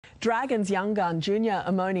Dragons young gun Junior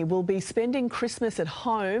Amone will be spending Christmas at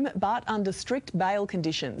home but under strict bail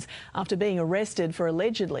conditions after being arrested for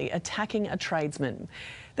allegedly attacking a tradesman.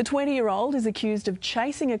 The 20-year-old is accused of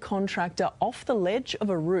chasing a contractor off the ledge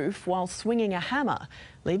of a roof while swinging a hammer,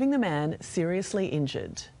 leaving the man seriously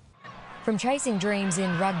injured. From chasing dreams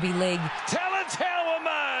in rugby league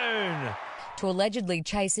Amone to allegedly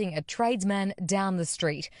chasing a tradesman down the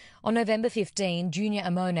street. On November 15, Junior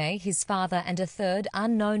Amone, his father and a third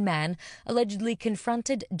unknown man allegedly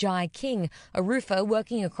confronted Jai King, a roofer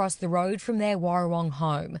working across the road from their Warrawong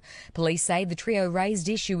home. Police say the trio raised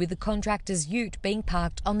issue with the contractor's ute being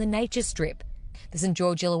parked on the nature strip. The St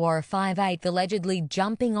George Illawarra 5'8", allegedly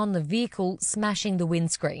jumping on the vehicle, smashing the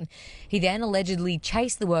windscreen. He then allegedly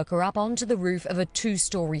chased the worker up onto the roof of a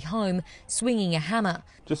two-storey home, swinging a hammer.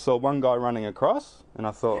 Just saw one guy running across and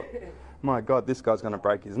I thought, my God, this guy's going to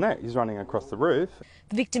break his neck. He's running across the roof.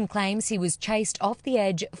 The victim claims he was chased off the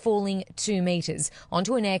edge, falling 2 metres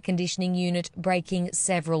onto an air conditioning unit, breaking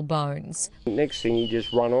several bones. Next thing, he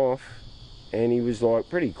just run off and he was like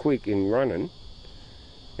pretty quick in running.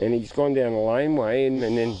 And he's gone down a laneway and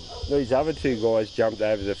then these other two guys jumped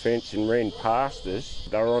over the fence and ran past us.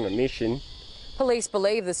 They were on a mission. Police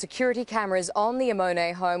believe the security cameras on the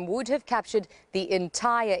Amone home would have captured the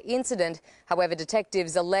entire incident. However,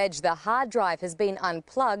 detectives allege the hard drive has been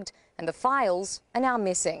unplugged and the files are now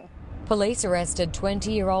missing. Police arrested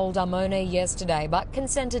 20-year-old Amone yesterday but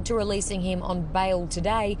consented to releasing him on bail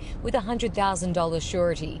today with a $100,000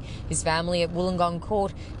 surety. His family at Wollongong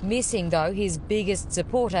Court missing, though, his biggest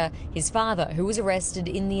supporter, his father, who was arrested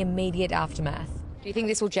in the immediate aftermath. Do you think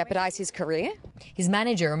this will jeopardise his career? His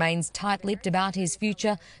manager remains tight-lipped about his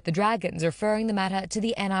future, the Dragons referring the matter to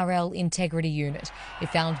the NRL Integrity Unit. If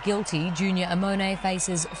found guilty, Junior Amone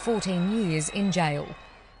faces 14 years in jail.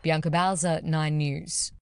 Bianca Balza, 9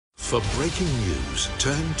 News. For breaking news,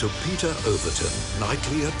 turn to Peter Overton,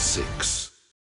 nightly at 6.